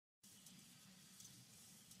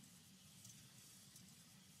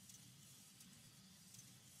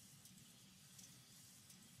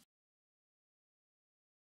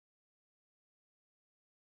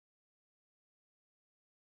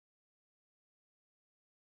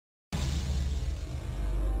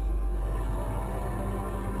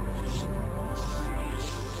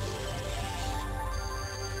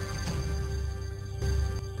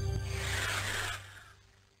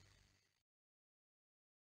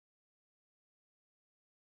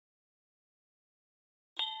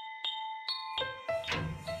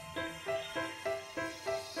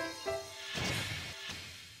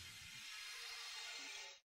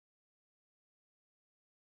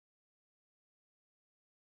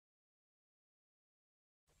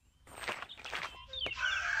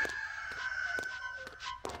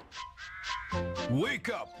Wake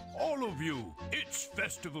up, all of you! It's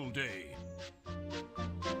festival day!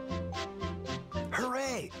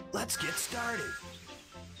 Hooray! Let's get started.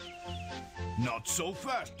 Not so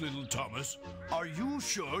fast, little Thomas. Are you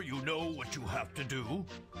sure you know what you have to do?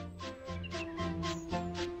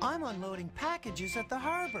 I'm unloading packages at the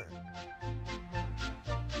harbor.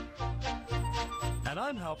 And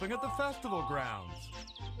I'm helping at the festival grounds.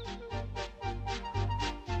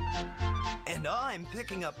 And I'm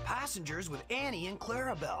picking up passengers with Annie and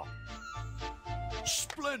Clarabelle.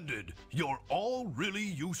 Splendid! You're all really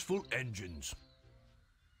useful engines.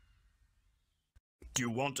 Do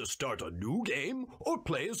you want to start a new game or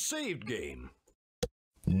play a saved game?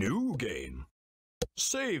 New game.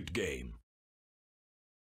 Saved game.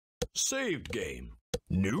 Saved game.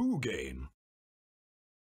 New game.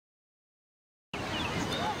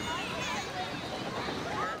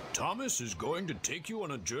 Thomas is going to take you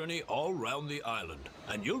on a journey all round the island,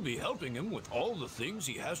 and you'll be helping him with all the things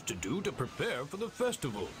he has to do to prepare for the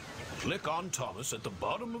festival. Click on Thomas at the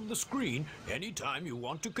bottom of the screen anytime you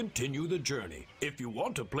want to continue the journey. If you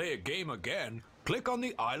want to play a game again, click on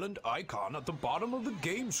the island icon at the bottom of the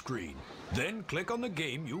game screen. Then click on the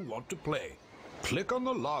game you want to play. Click on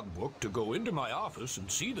the logbook to go into my office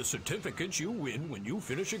and see the certificates you win when you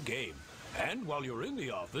finish a game. And while you're in the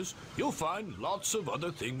office, you'll find lots of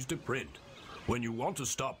other things to print. When you want to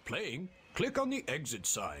stop playing, click on the exit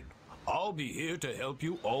sign. I'll be here to help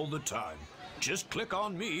you all the time. Just click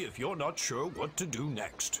on me if you're not sure what to do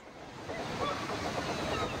next.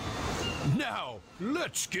 Now,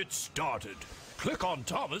 let's get started. Click on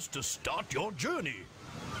Thomas to start your journey.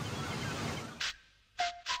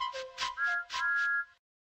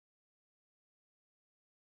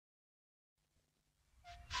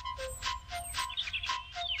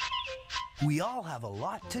 We all have a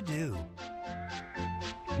lot to do.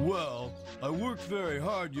 Well, I worked very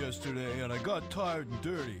hard yesterday and I got tired and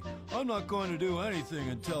dirty. I'm not going to do anything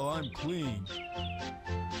until I'm clean.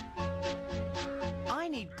 I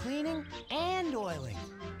need cleaning and oiling.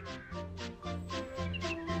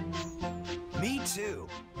 Me too.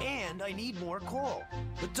 And I need more coal.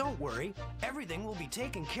 But don't worry, everything will be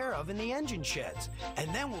taken care of in the engine sheds. And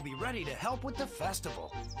then we'll be ready to help with the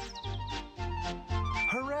festival.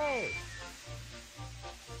 Hooray!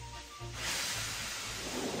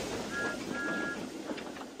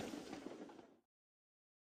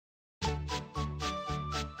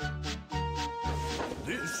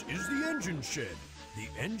 This is the engine shed. The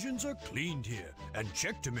engines are cleaned here and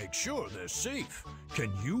checked to make sure they're safe.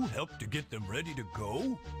 Can you help to get them ready to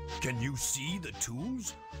go? Can you see the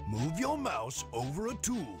tools? Move your mouse over a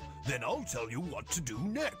tool, then I'll tell you what to do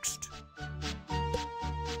next.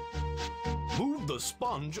 Move the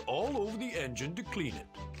sponge all over the engine to clean it.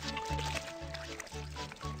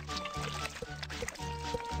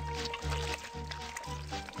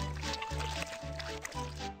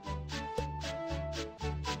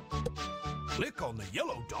 Click on the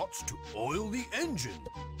yellow dots to oil the engine.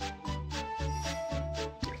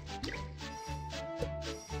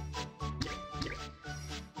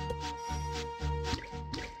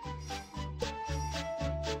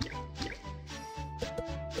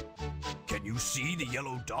 Can you see the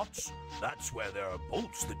yellow dots? That's where there are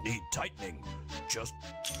bolts that need tightening. Just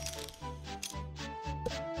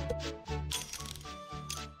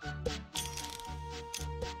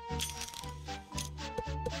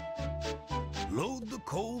load the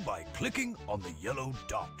coal by clicking on the yellow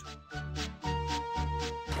dot.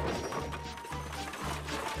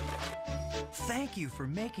 Thank you for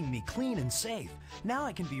making me clean and safe. Now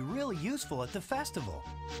I can be really useful at the festival.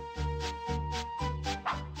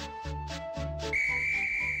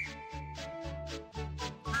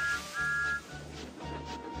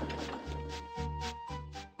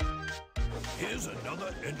 Here's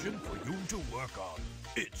another engine for you to work on.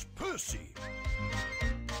 It's Percy.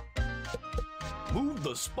 Move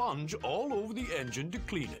the sponge all over the engine to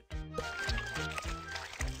clean it.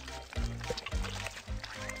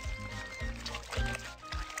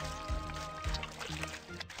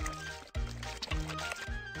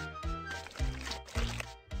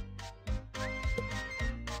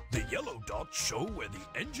 The yellow dots show where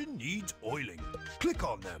the engine needs oiling. Click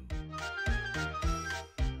on them.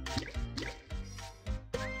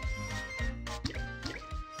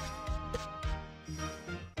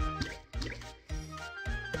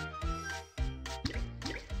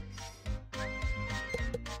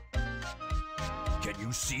 Can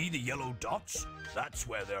you see the yellow dots? That's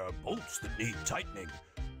where there are bolts that need tightening.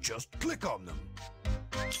 Just click on them.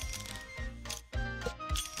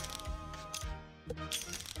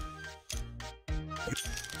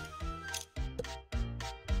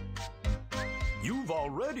 You've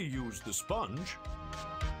already used the sponge.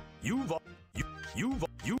 You've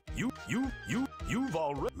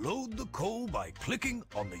already load the coal by clicking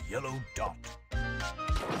on the yellow dot.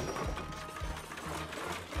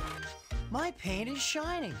 My paint is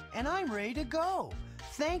shining, and I'm ready to go.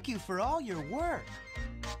 Thank you for all your work.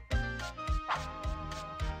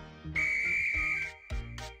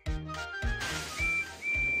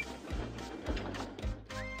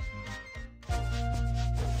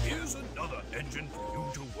 Here's another engine for you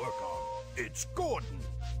to work on. It's Gordon.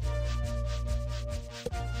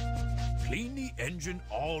 Clean the engine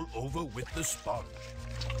all over with the sponge.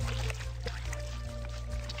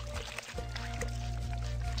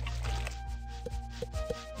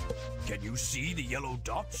 Can you see the yellow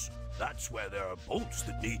dots? That's where there are bolts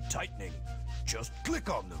that need tightening. Just click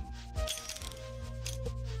on them.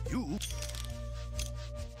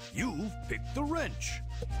 You've picked the wrench.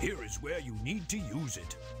 Here is where you need to use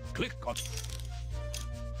it. Click on...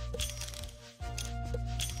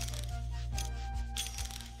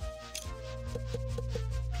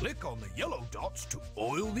 Click on the yellow dots to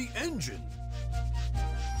oil the engine.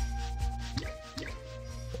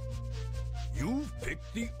 You've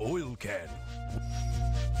picked the oil can.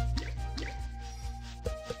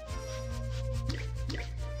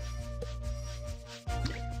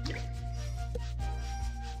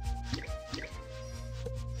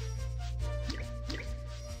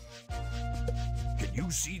 Can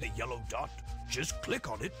you see the yellow dot? Just click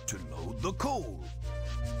on it to load the coal.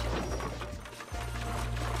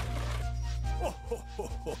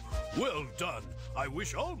 Well done. I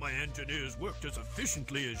wish all my engineers worked as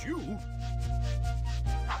efficiently as you.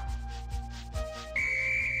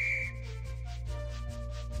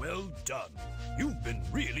 Well done. You've been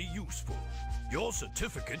really useful. Your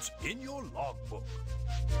certificate's in your logbook.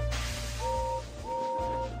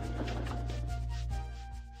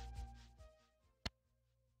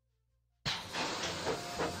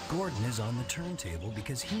 Gordon is on the turntable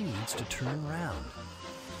because he needs to turn around.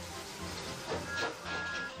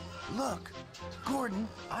 Look, Gordon,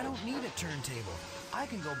 I don't need a turntable. I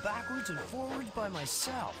can go backwards and forwards by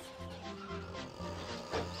myself.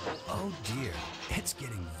 Oh dear, it's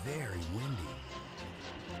getting very windy.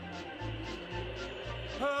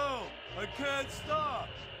 Help! I can't stop!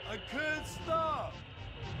 I can't stop!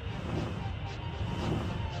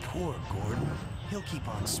 Poor Gordon. He'll keep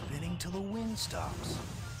on spinning till the wind stops.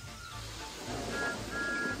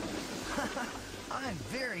 I'm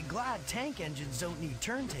very glad tank engines don't need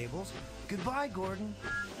turntables. Goodbye, Gordon.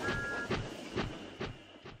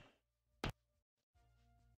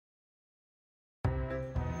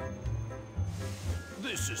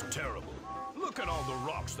 This is terrible. Look at all the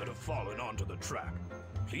rocks that have fallen onto the track.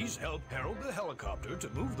 Please help Harold the helicopter to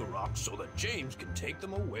move the rocks so that James can take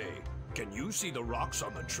them away. Can you see the rocks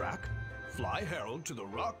on the track? Fly Harold to the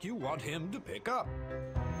rock you want him to pick up.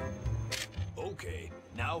 Okay,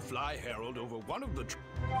 now fly Harold over one of the...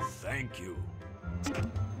 Thank you.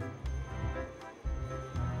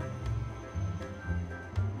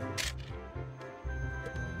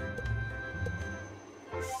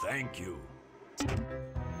 Thank you.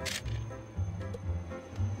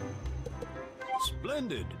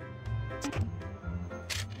 Splendid.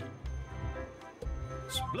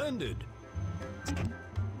 Splendid.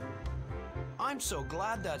 I'm so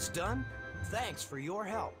glad that's done. Thanks for your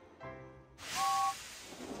help.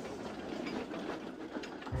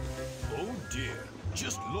 Oh dear,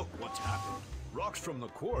 just look what's happened. Rocks from the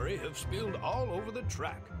quarry have spilled all over the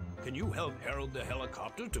track. Can you help Harold the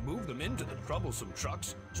helicopter to move them into the troublesome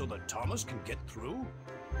trucks so that Thomas can get through?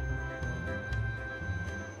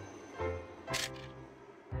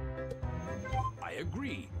 I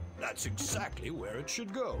agree. That's exactly where it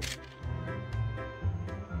should go.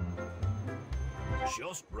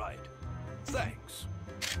 Just right. Thanks.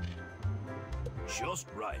 Just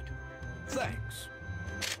right. Thanks.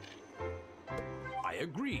 I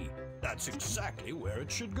agree. That's exactly where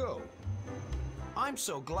it should go. I'm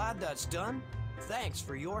so glad that's done. Thanks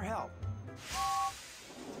for your help.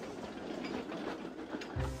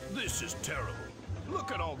 This is terrible.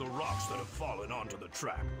 Look at all the rocks that have fallen onto the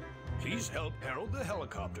track. Please help Harold the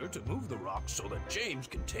helicopter to move the rocks so that James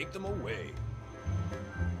can take them away.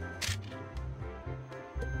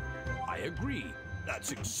 I agree.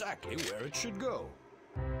 That's exactly where it should go.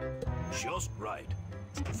 Just right.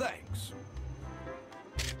 Thanks.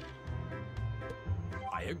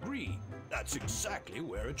 I agree. That's exactly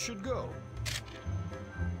where it should go.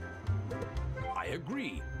 I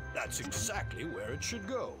agree. That's exactly where it should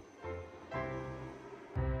go.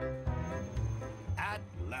 At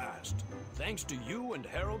last. Thanks to you and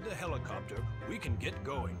Harold the helicopter, we can get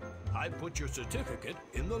going. I put your certificate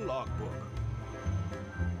in the logbook.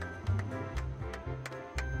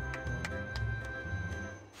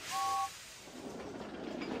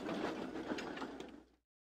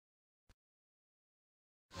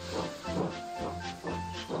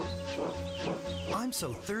 I'm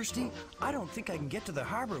so thirsty, I don't think I can get to the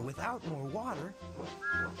harbor without more water.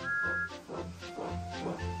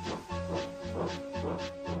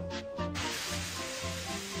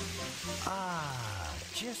 Ah,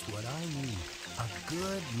 just what I need. A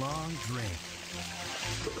good long drink.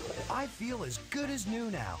 I feel as good as new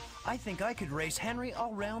now. I think I could race Henry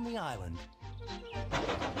all around the island.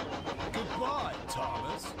 Goodbye,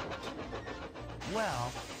 Thomas.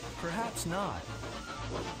 Well, perhaps not.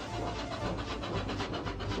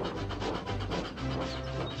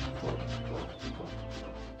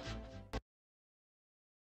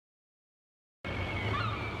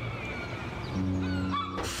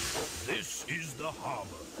 This is the harbor.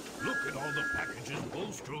 Look at all the packages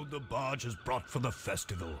Bulstrode the barge has brought for the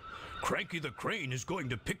festival. Cranky the crane is going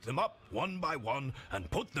to pick them up one by one and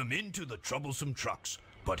put them into the troublesome trucks.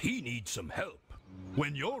 But he needs some help.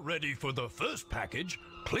 When you're ready for the first package,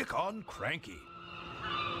 click on Cranky.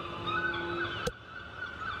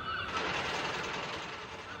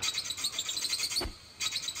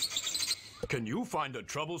 Can you find a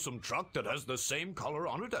troublesome truck that has the same color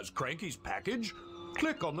on it as Cranky's package?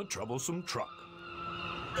 Click on the troublesome truck.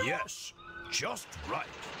 Yes, just right.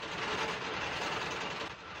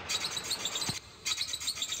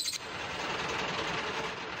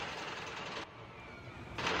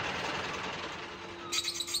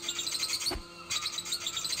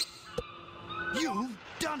 You've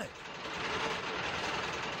done it!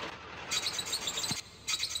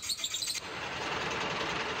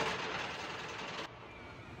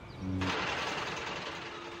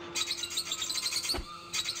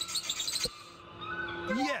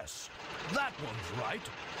 Yes, that one's right.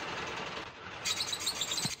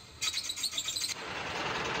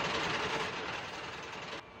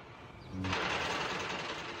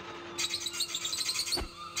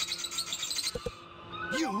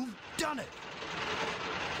 You've done it!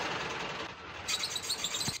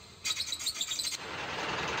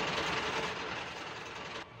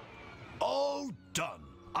 All done.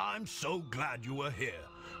 I'm so glad you were here.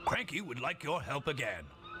 Cranky would like your help again.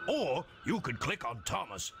 Or you could click on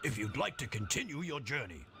Thomas if you'd like to continue your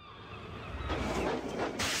journey.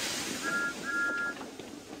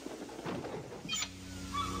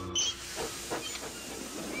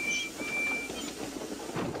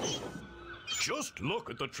 Just look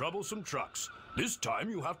at the troublesome trucks. This time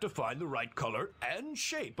you have to find the right color and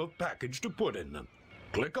shape of package to put in them.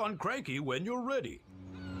 Click on Cranky when you're ready.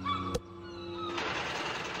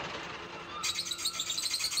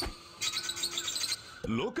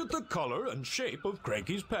 Look at the color and shape of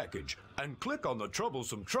Cranky's package and click on the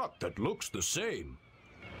troublesome truck that looks the same.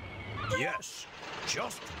 Yes,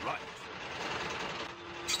 just right.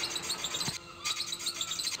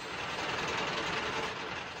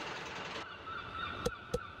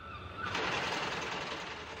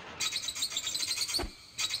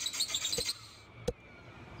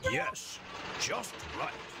 Yes, just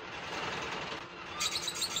right.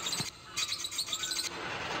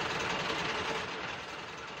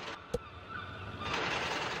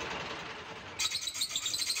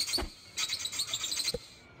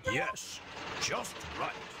 Yes, just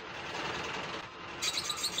right.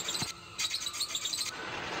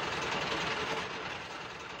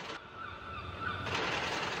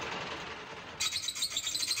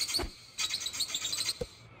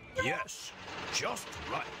 Yes, just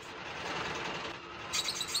right.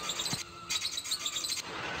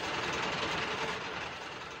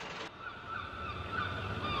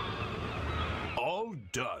 All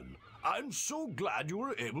done. I'm so glad you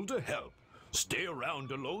were able to help. Stay around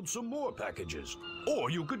to load some more packages. Or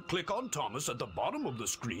you could click on Thomas at the bottom of the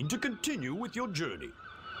screen to continue with your journey.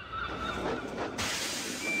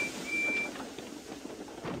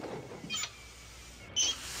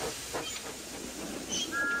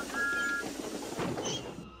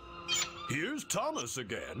 Here's Thomas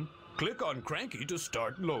again. Click on Cranky to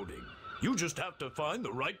start loading. You just have to find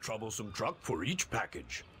the right troublesome truck for each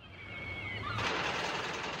package.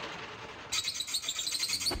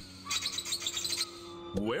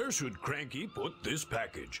 Where should Cranky put this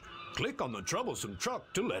package? Click on the troublesome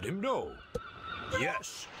truck to let him know.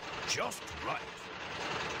 Yes, just right.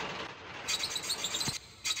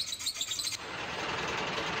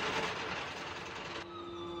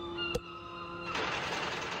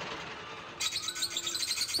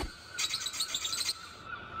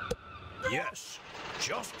 Yes,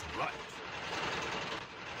 just right.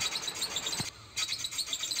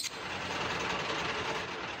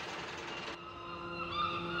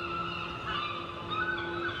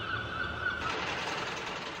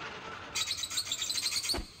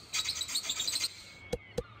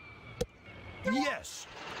 Yes,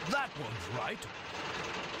 that one's right.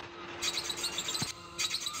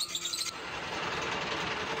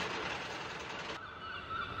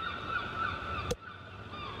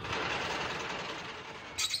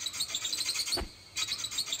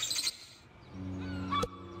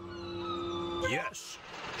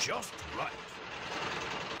 just right.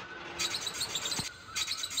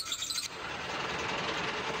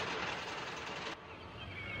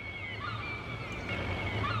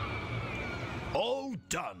 All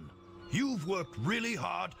done. You've worked really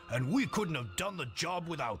hard, and we couldn't have done the job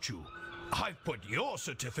without you. I've put your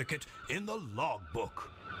certificate in the logbook.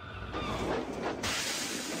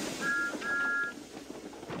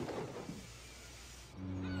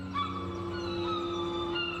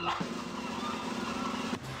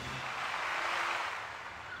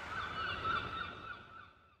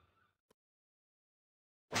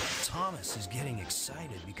 Thomas is getting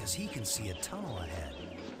excited because he can see a tunnel ahead.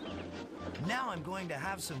 Now I'm going to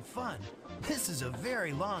have some fun. This is a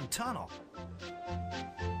very long tunnel.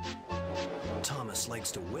 Thomas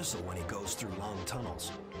likes to whistle when he goes through long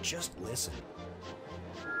tunnels. Just listen.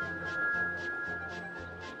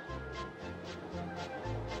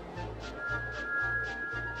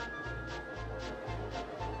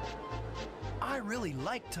 I really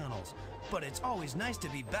like tunnels, but it's always nice to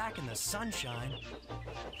be back in the sunshine.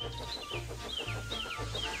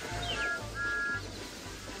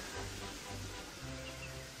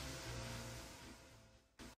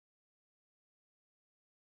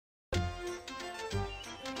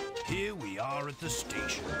 Here we are at the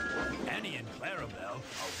station. Annie and Clarabelle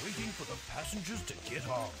are waiting for the passengers to get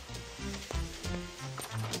on.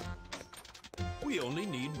 We only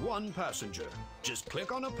need one passenger. Just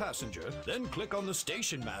click on a passenger, then click on the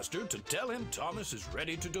station master to tell him Thomas is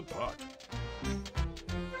ready to depart.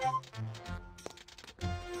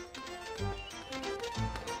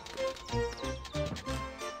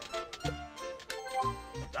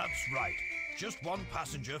 That's right. Just one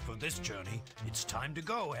passenger for this journey. It's time to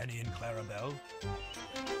go, Annie and Clarabelle.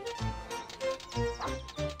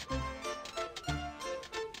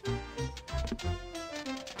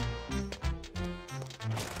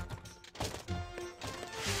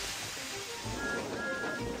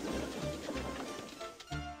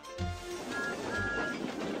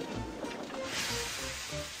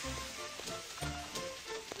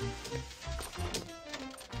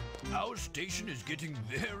 Our station is getting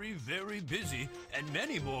very, very busy, and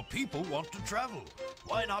many more people want to travel.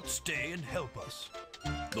 Why not stay and help us?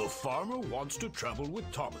 The farmer wants to travel with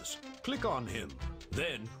Thomas. Click on him.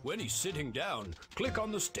 Then, when he's sitting down, click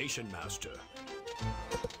on the station master.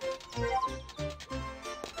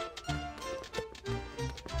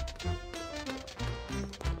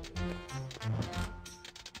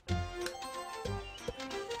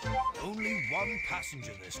 Only one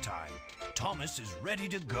passenger this time. Thomas is ready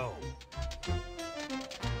to go.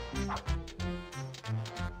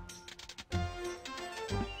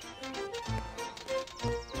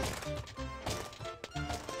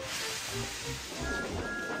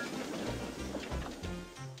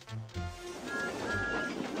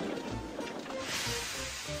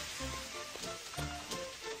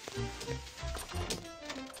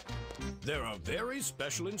 There are very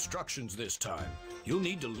special instructions this time. You'll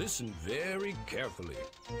need to listen very carefully.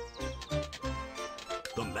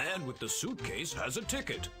 The man with the suitcase has a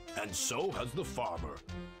ticket, and so has the farmer.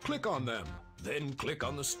 Click on them, then click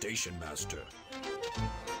on the station master.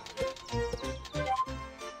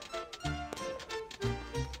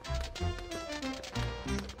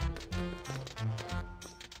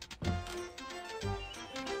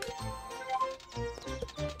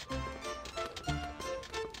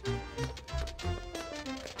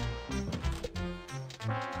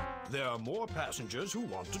 There are more passengers who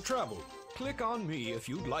want to travel. Click on me if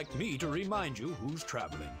you'd like me to remind you who's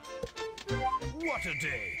traveling. What a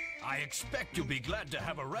day! I expect you'll be glad to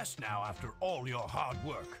have a rest now after all your hard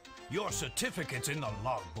work. Your certificate's in the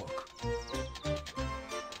logbook.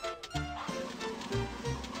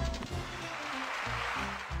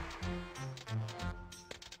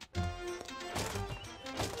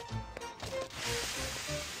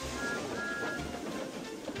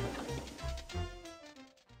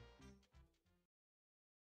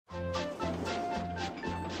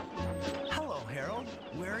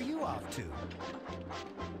 Where are you off to?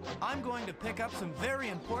 I'm going to pick up some very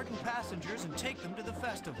important passengers and take them to the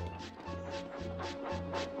festival.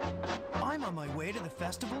 I'm on my way to the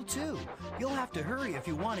festival too. You'll have to hurry if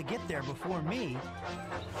you want to get there before me.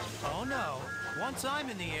 Oh no, once I'm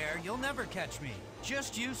in the air, you'll never catch me.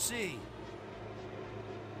 Just you see.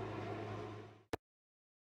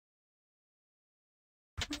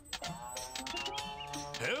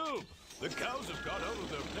 Help! The cows have got out of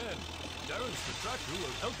their pen. Darren's the tractor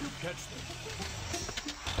will help you catch them.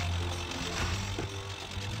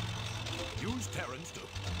 Use Terrence to...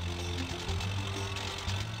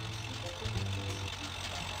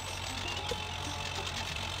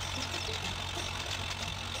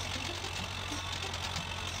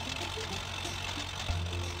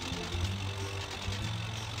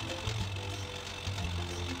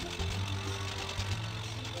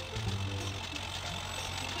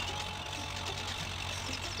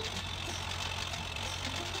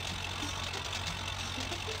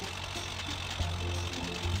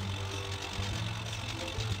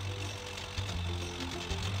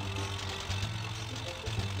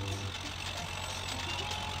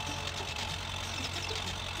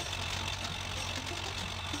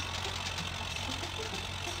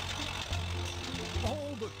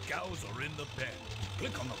 cows are in the pen.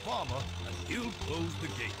 Click on the farmer and he'll close the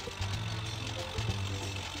gate.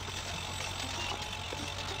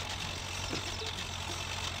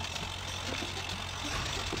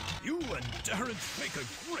 You and Terrence make a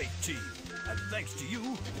great team. And thanks to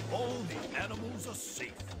you, all the animals are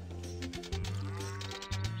safe.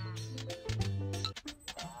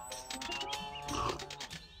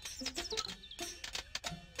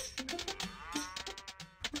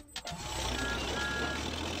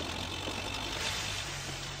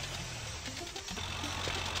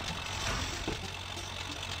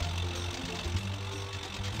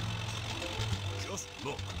 Just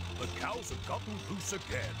look, the cows have gotten loose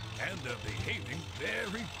again, and they're behaving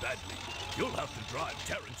very badly. You'll have to drive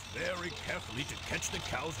Terrence very carefully to catch the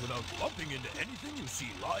cows without bumping into anything you see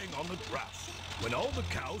lying on the grass. When all the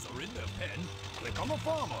cows are in their pen, click on the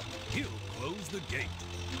farmer. He'll close the gate.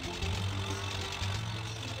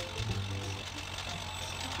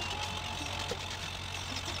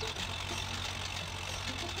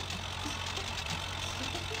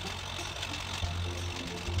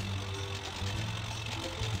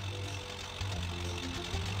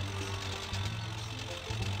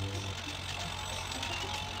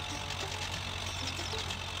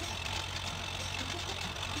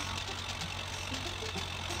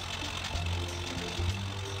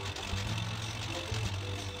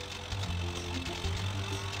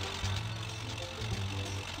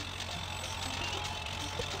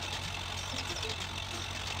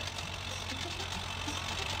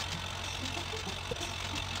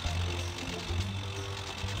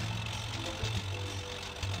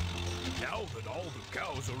 Now that all the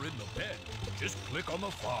cows are in the pen, just click on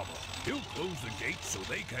the farmer. He'll close the gate so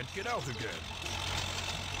they can't get out again.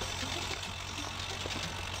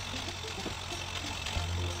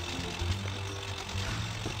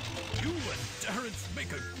 You and Terrence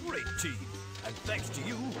make a great team. And thanks to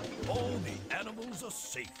you, all the animals are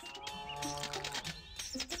safe.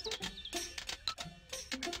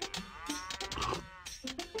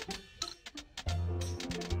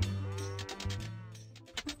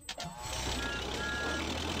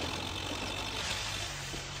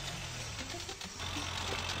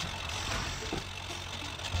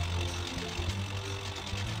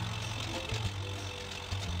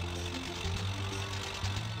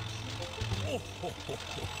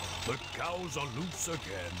 The cows are loose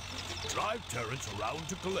again. Drive Terrence around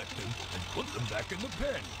to collect them and put them back in the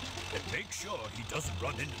pen. And make sure he doesn't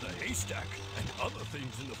run into the haystack and other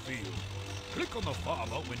things in the field. Click on the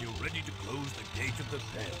farmer when you're ready to close the gate of the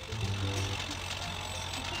pen.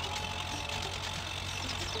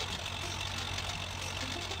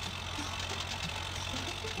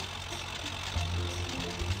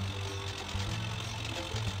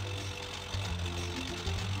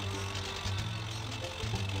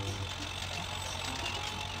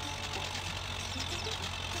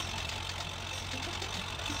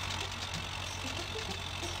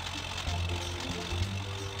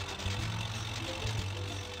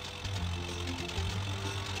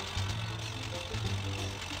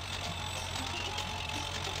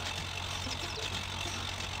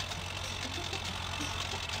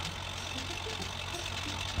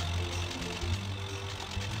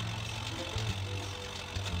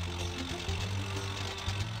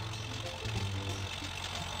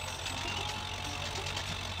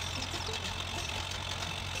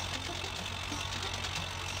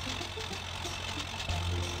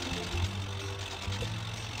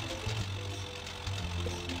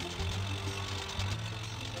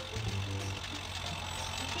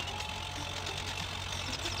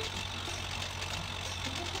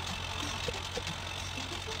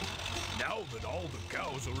 Now that all the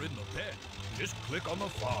cows are in the pen, just click on the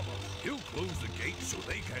farmer. He'll close the gate so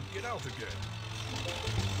they can't get out again.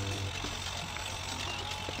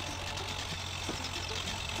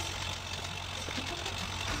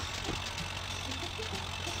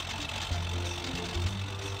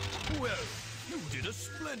 Well, you did a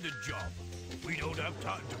splendid job. We don't have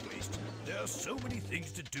time to waste. There are so many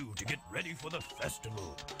things to do to get ready for the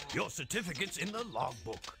festival. Your certificate's in the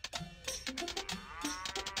logbook.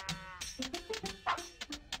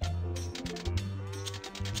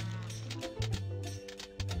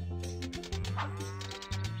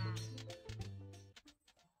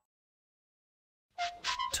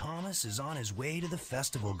 Thomas Thomas is on his way to the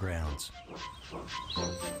festival grounds.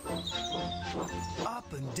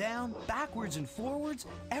 Up and down, backwards and forwards,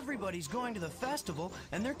 everybody's going to the festival,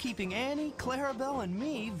 and they're keeping Annie, Clarabelle, and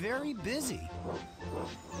me very busy.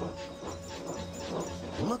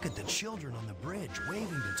 Look at the children on the bridge waving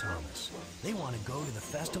to Thomas. They want to go to the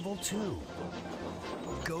festival too.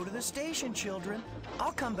 Go to the station, children.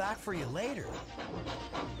 I'll come back for you later.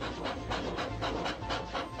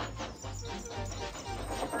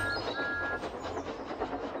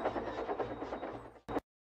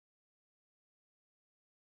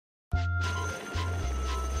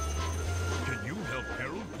 Can you help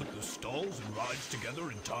Harold put the stalls and rides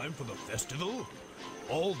together in time for the festival?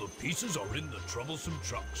 All the pieces are in the troublesome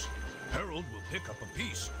trucks. Harold will pick up a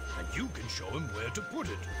piece, and you can show him where to put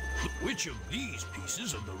it. Which of these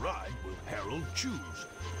pieces of the ride will Harold choose?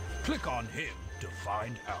 Click on him to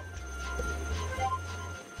find out.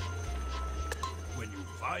 When you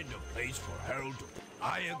find a place for Harold to...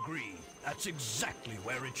 I agree. That's exactly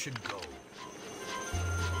where it should go.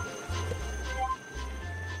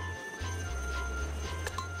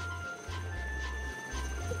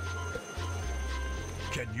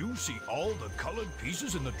 Can you see all the colored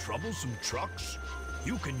pieces in the troublesome trucks?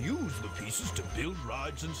 You can use the pieces to build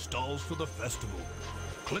rides and stalls for the festival.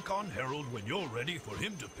 Click on Harold when you're ready for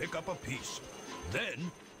him to pick up a piece.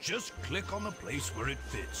 Then, just click on the place where it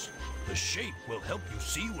fits. The shape will help you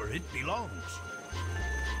see where it belongs.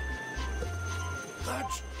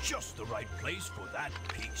 That's just the right place for that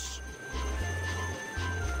piece.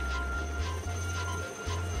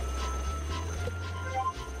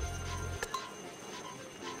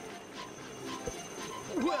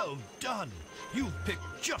 Well done! You've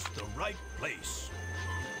picked just the right place.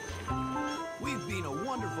 We've been a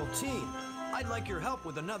wonderful team. I'd like your help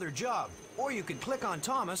with another job. Or you could click on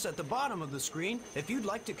Thomas at the bottom of the screen if you'd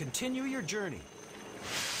like to continue your journey.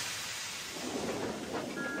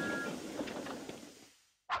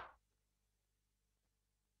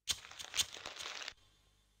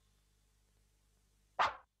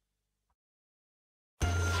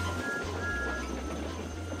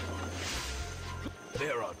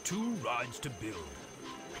 There are 2 rides to build.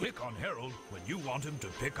 Click on Harold when you want him to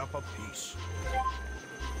pick up a piece.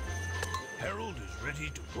 Harold is ready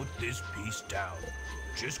to put this piece down.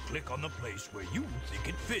 Just click on the place where you think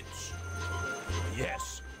it fits.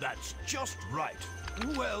 Yes, that's just right.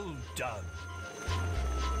 Well done.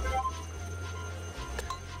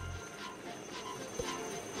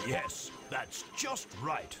 Yes, that's just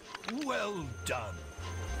right. Well done.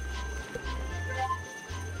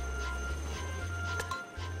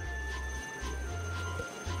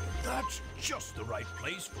 That's just the right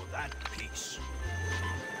place for that piece.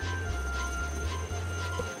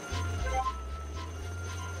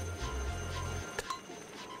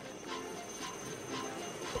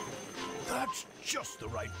 That's just the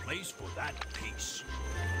right place for that piece.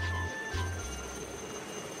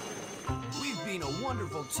 We've been a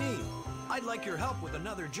wonderful team. I'd like your help with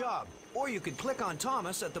another job. Or you could click on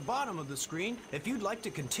Thomas at the bottom of the screen if you'd like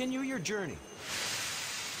to continue your journey.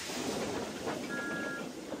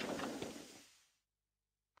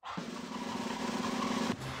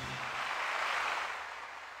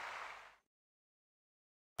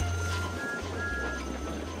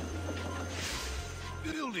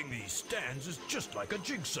 Building these stands is just like a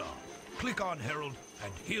jigsaw. Click on Harold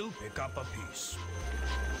and he'll pick up a piece.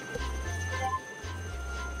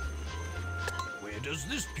 Where does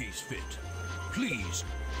this piece fit? Please,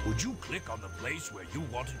 would you click on the place where you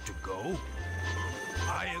want it to go?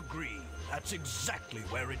 I agree. That's exactly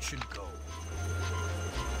where it should go.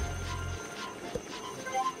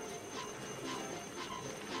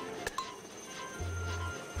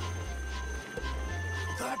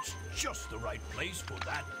 That's just the right place for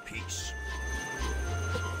that piece.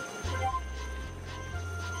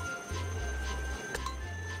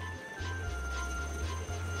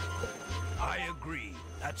 I agree.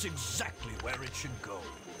 That's exactly where it should go.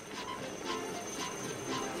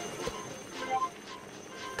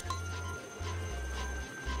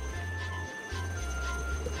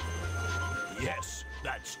 Yes,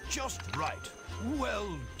 that's just right.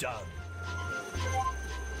 Well done.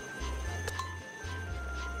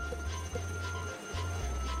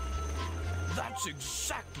 That's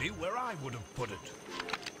exactly where I would have put it.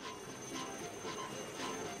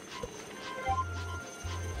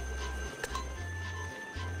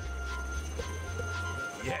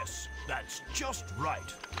 Yes, that's just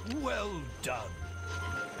right. Well done.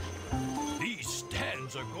 These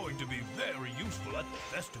stands are going to be very useful at the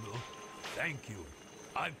festival. Thank you.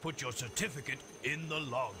 I've put your certificate in the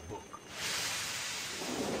logbook.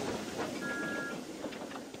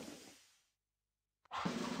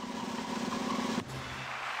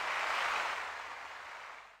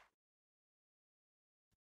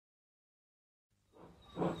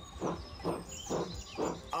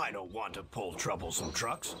 I don't want to pull troublesome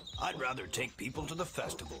trucks. I'd rather take people to the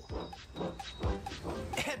festival.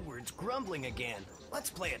 Edward's grumbling again. Let's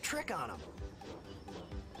play a trick on him.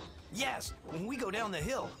 Yes, when we go down the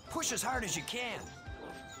hill, push as hard as you can.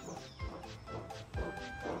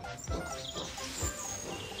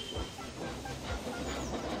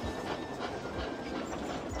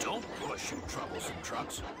 Don't push, you troublesome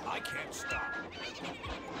trucks. I can't stop.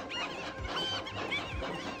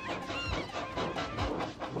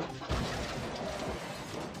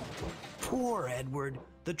 Poor Edward.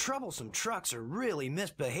 The troublesome trucks are really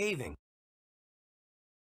misbehaving.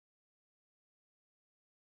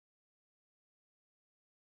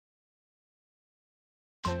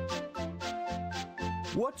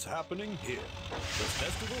 What's happening here? The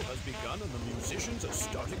festival has begun and the musicians are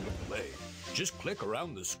starting to play. Just click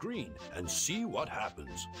around the screen and see what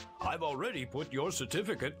happens. I've already put your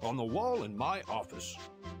certificate on the wall in my office.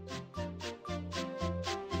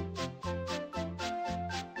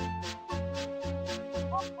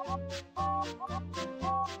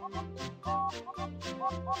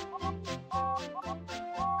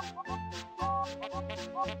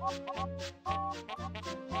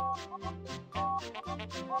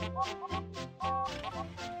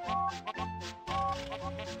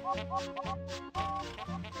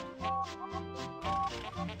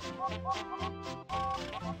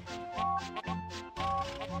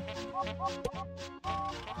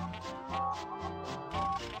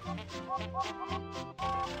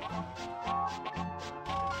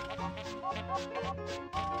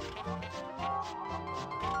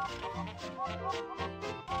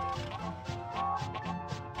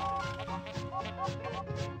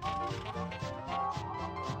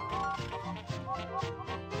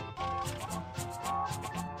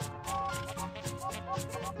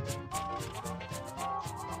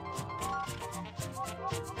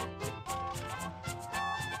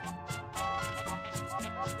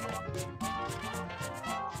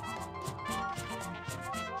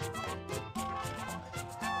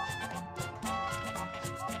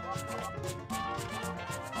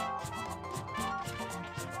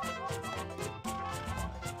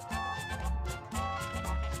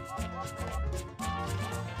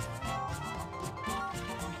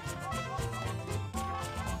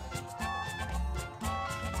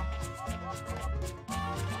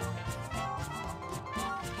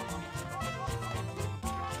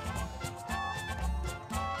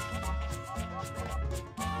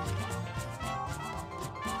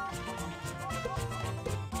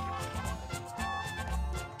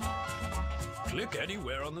 Click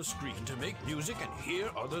anywhere on the screen to make music and hear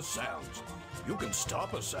other sounds. You can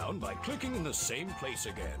stop a sound by clicking in the same place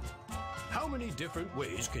again. How many different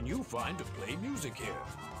ways can you find to play music here?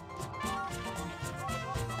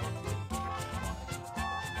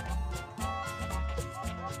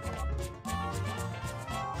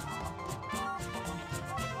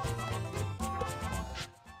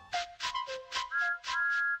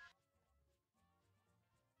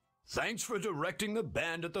 Thanks for directing the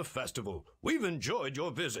band at the festival. We've enjoyed your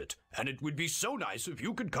visit, and it would be so nice if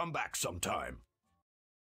you could come back sometime.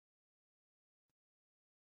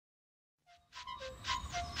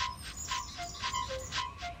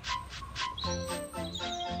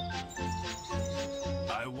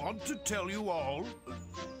 I want to tell you all...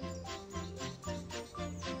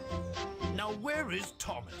 Now, where is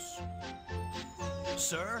Thomas?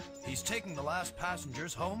 Sir, he's taking the last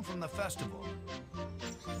passengers home from the festival.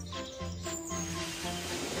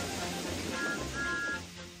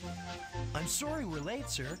 I'm sorry we're late,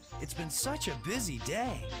 sir. It's been such a busy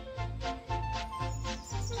day.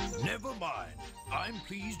 Never mind. I'm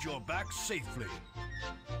pleased you're back safely.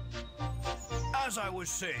 As I was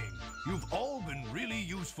saying, you've all been really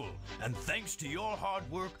useful, and thanks to your hard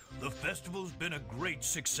work, the festival's been a great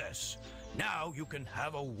success. Now you can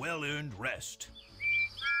have a well-earned rest.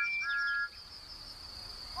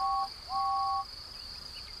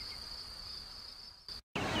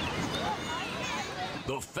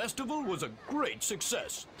 The festival was a great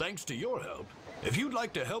success, thanks to your help. If you'd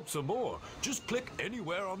like to help some more, just click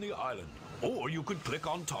anywhere on the island. Or you could click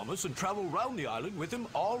on Thomas and travel around the island with him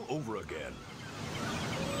all over again.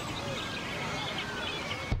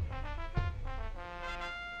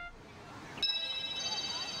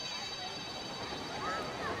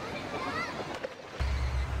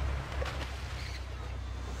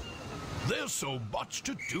 There's so much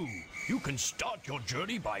to do. You can start your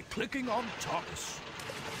journey by clicking on Thomas.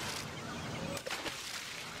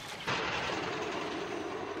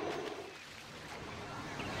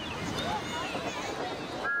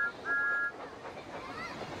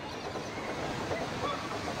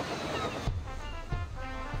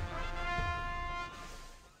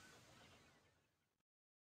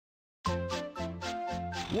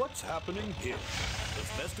 What's happening here? The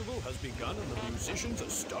festival has begun and the musicians are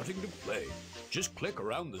starting to play. Just click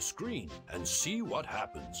around the screen and see what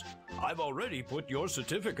happens. I've already put your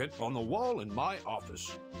certificate on the wall in my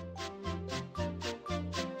office.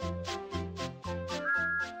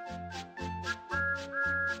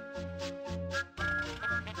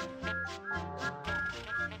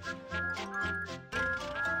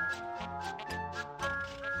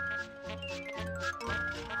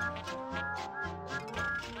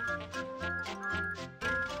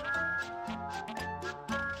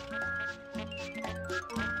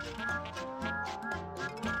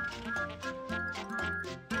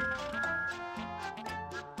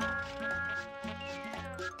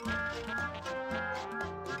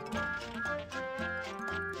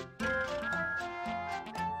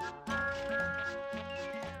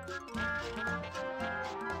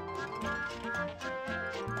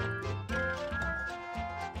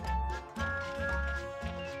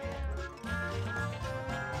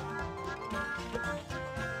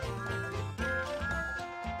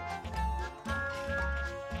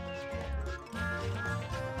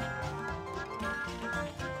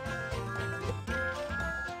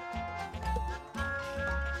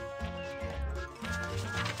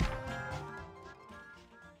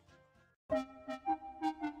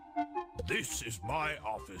 This is my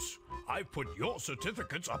office. I've put your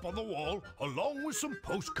certificates up on the wall along with some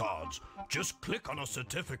postcards. Just click on a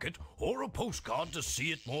certificate or a postcard to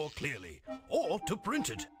see it more clearly, or to print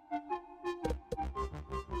it.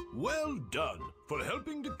 Well done for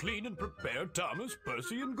helping to clean and prepare Thomas,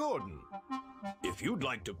 Percy, and Gordon. If you'd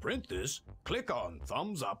like to print this, click on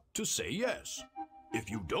thumbs up to say yes. If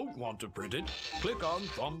you don't want to print it, click on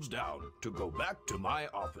thumbs down to go back to my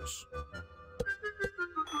office.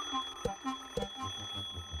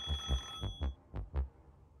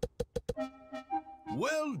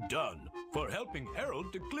 Well done for helping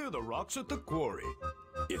Harold to clear the rocks at the quarry.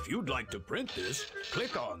 If you'd like to print this,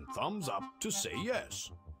 click on thumbs up to say yes.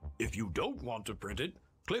 If you don't want to print it,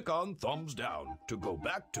 click on thumbs down to go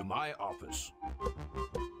back to my office.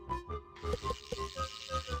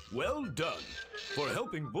 Well done for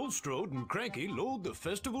helping Bulstrode and Cranky load the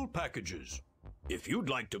festival packages. If you'd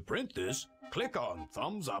like to print this, click on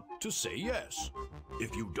thumbs up to say yes.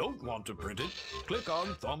 If you don't want to print it, click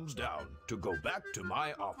on thumbs down to go back to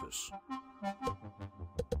my office.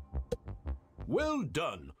 Well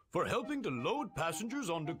done for helping to load passengers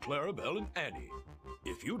onto Clarabelle and Annie.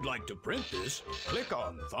 If you'd like to print this, click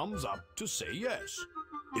on thumbs up to say yes.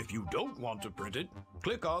 If you don't want to print it,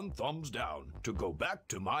 click on thumbs down to go back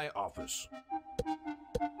to my office.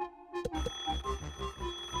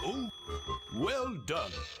 Oh, well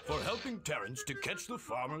done for helping Terence to catch the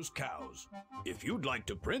farmer's cows. If you'd like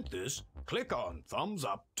to print this, click on thumbs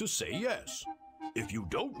up to say yes. If you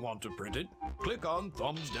don't want to print it, click on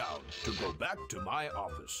thumbs down to go back to my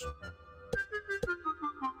office.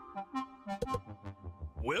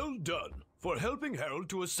 Well done for helping Harold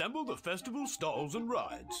to assemble the festival stalls and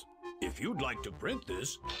rides. If you'd like to print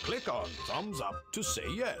this, click on thumbs up to say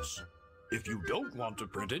yes. If you don't want to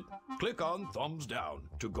print it, click on thumbs down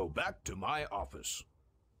to go back to my office.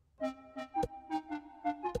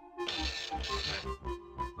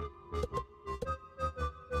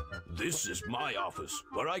 This is my office,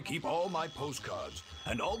 where I keep all my postcards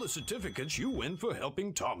and all the certificates you win for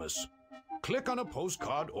helping Thomas. Click on a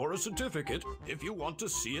postcard or a certificate if you want to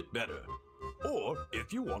see it better, or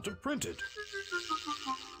if you want to print it.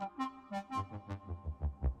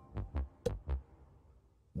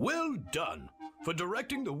 Well done for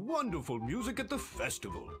directing the wonderful music at the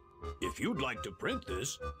festival. If you'd like to print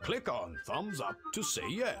this, click on thumbs up to say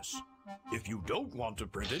yes. If you don't want to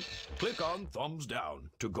print it, click on thumbs down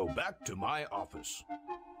to go back to my office.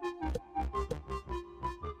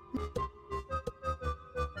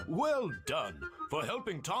 Well done for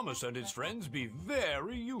helping Thomas and his friends be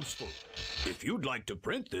very useful. If you'd like to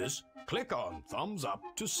print this, click on thumbs up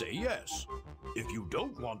to say yes. If you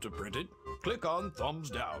don't want to print it, click on thumbs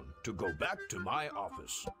down to go back to my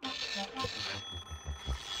office.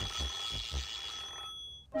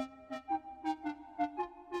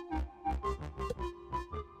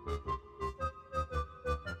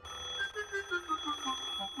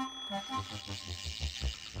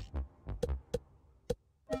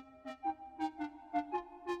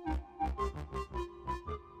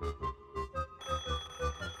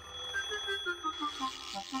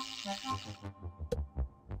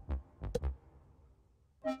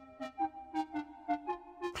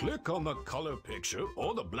 Click on the color picture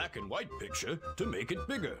or the black and white picture to make it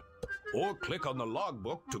bigger, or click on the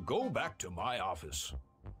logbook to go back to my office.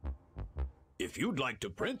 If you'd like to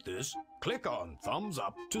print this, click on thumbs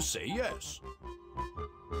up to say yes.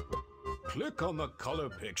 Click on the color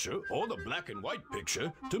picture or the black and white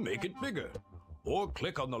picture to make it bigger. Or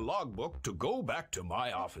click on the logbook to go back to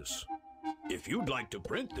my office. If you'd like to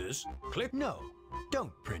print this, click No,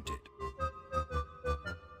 don't print it.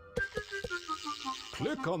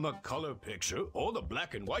 Click on the color picture or the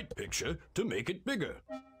black and white picture to make it bigger.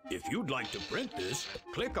 If you'd like to print this,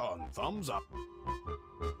 click on thumbs up.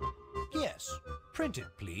 Yes, print it,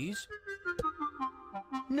 please.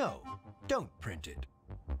 No, don't print it.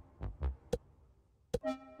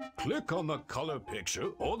 Click on the color picture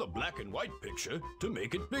or the black and white picture to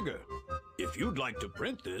make it bigger. If you'd like to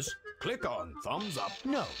print this, click on thumbs up.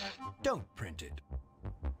 No, don't print it.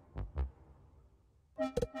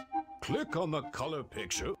 Click on the color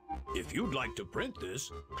picture. If you'd like to print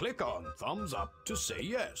this, click on thumbs up to say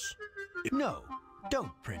yes. No,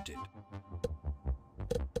 don't print it.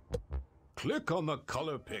 Click on the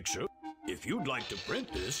color picture. If you'd like to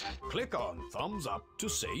print this, click on thumbs up to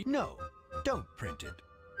say No, don't print it.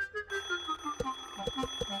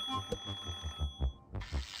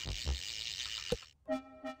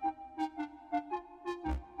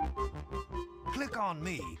 Click on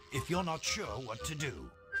me if you're not sure what to do.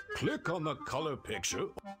 Click on the color picture.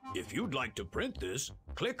 If you'd like to print this,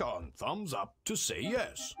 click on thumbs up to say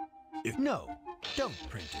yes. No, don't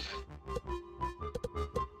print it.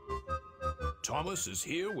 Thomas is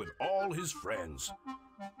here with all his friends.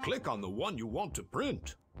 Click on the one you want to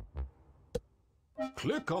print.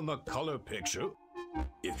 Click on the color picture.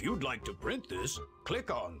 If you'd like to print this,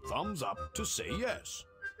 click on thumbs up to say yes.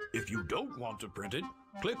 If you don't want to print it,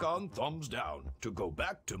 click on thumbs down to go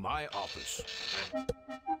back to my office.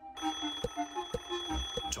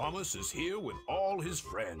 Thomas is here with all his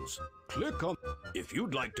friends. Click on. If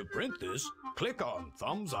you'd like to print this, click on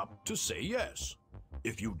thumbs up to say yes.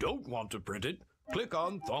 If you don't want to print it, click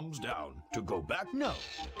on thumbs down to go back. No.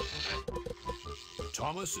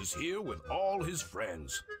 Thomas is here with all his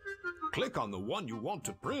friends. Click on the one you want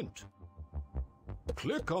to print.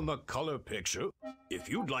 Click on the color picture. If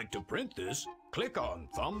you'd like to print this, click on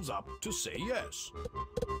thumbs up to say yes.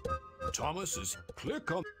 Thomas is.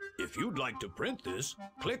 Click on. If you'd like to print this,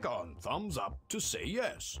 click on thumbs up to say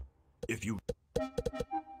yes. If you.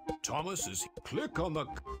 Thomas is. Click on the.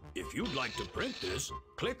 If you'd like to print this,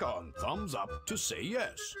 click on thumbs up to say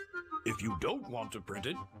yes. If you don't want to print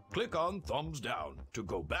it, click on thumbs down to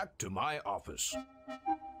go back to my office.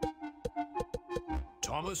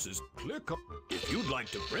 Thomas is. Click on. If you'd like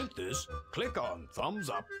to print this, click on thumbs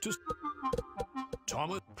up to.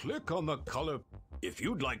 Thomas. Click on the color. If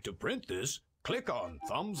you'd like to print this, click on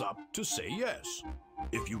thumbs up to say yes.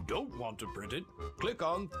 If you don't want to print it, click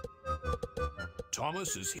on.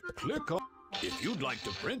 Thomas is here. Click on. If you'd like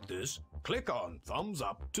to print this, click on thumbs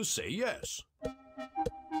up to say yes.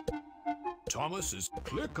 Thomas is.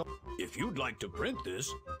 Click on. If you'd like to print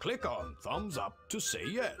this, click on thumbs up to say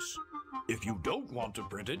yes. If you don't want to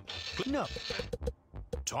print it, No.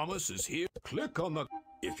 Thomas is here. Click on the.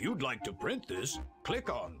 If you'd like to print this, click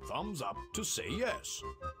on thumbs up to say yes.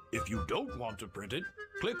 If you don't want to print it,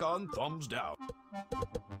 click on thumbs down.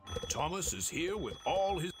 Thomas is here with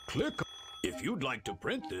all his. Click. If you'd like to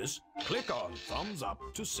print this, click on thumbs up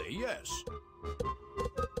to say yes.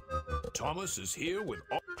 Thomas is here with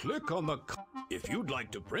all. Click on the. If you'd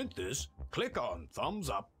like to print this, click on thumbs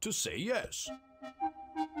up to say yes.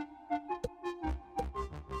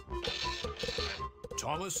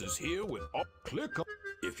 Thomas is here with all. Click on.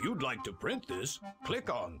 If you'd like to print this, click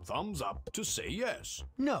on thumbs up to say yes.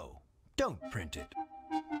 No, don't print it.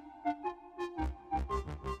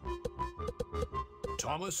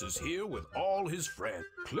 Thomas is here with all his friends.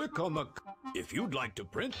 Click on the. If you'd like to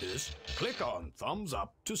print this, click on thumbs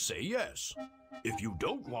up to say yes. If you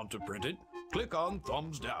don't want to print it, click on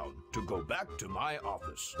thumbs down to go back to my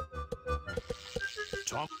office.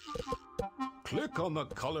 Click on the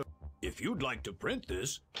color. If you'd like to print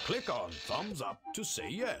this, click on thumbs up to say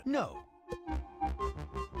yes. No.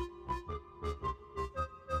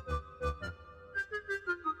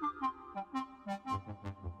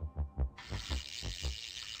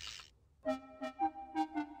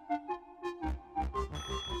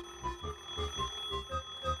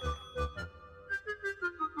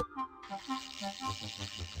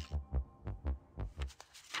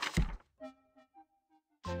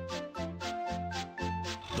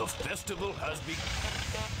 The festival has begun.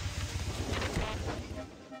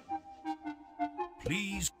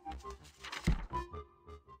 Please.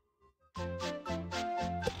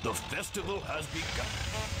 The festival has begun.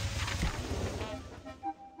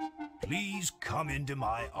 Please come into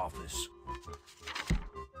my office.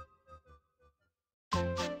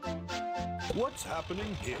 What's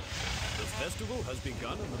happening here? The festival has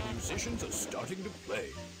begun and the musicians are starting to play.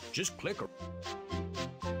 Just click.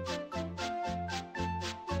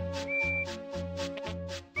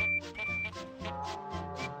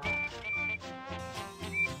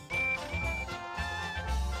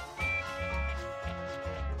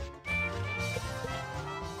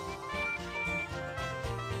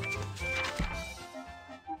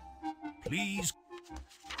 Please.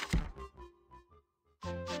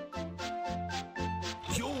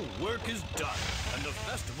 Your work is done, and the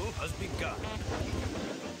festival has begun.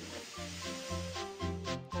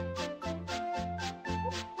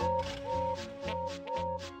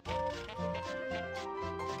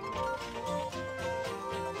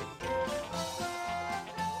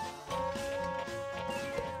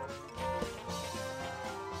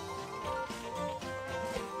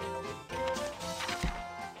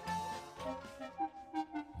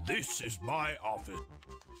 This is my office.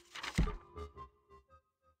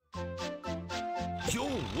 Your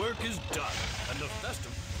work is done, and the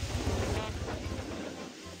festival...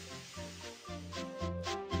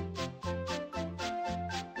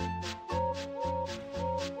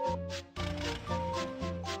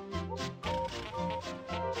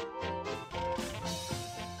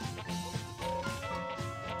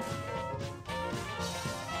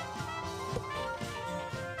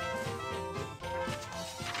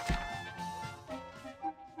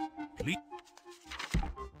 Please.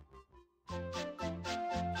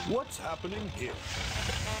 What's happening here?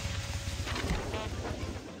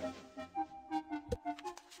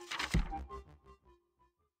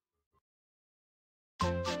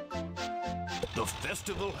 The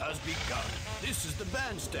festival has begun. This is the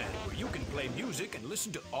bandstand where you can play music and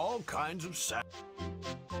listen to all kinds of sound.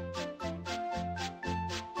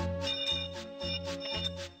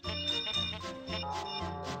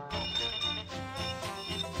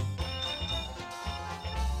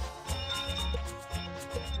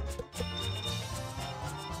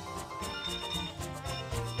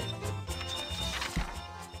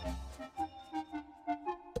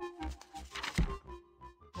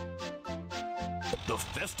 The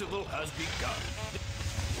festival has begun.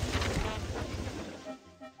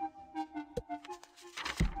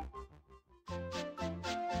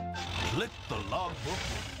 Click the logbook.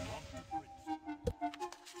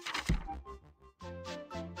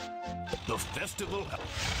 The festival.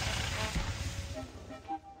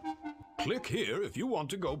 Click here if you want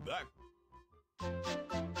to go back.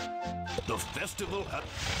 The festival has.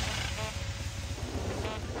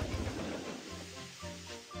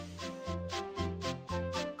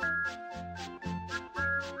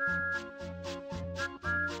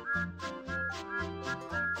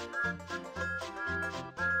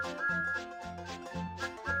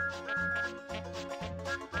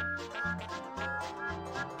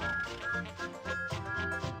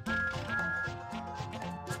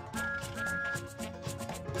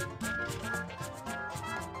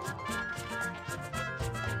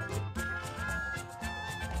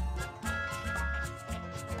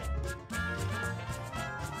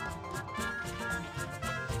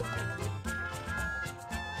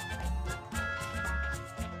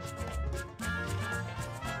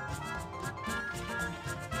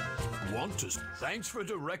 Thanks for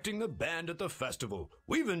directing the band at the festival.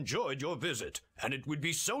 We've enjoyed your visit, and it would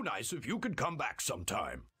be so nice if you could come back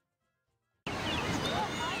sometime.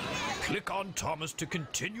 Click on Thomas to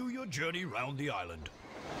continue your journey round the island.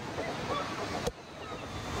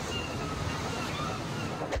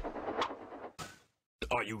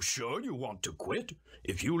 Are you sure you want to quit?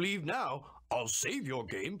 If you leave now, I'll save your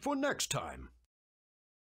game for next time.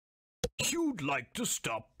 You'd like to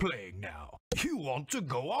stop playing now. You want to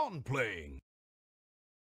go on playing.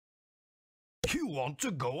 You want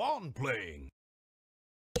to go on playing.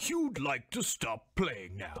 You'd like to stop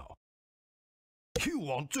playing now. You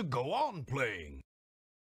want to go on playing.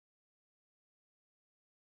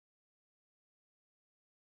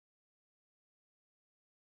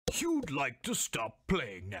 You'd like to stop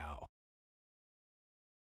playing now.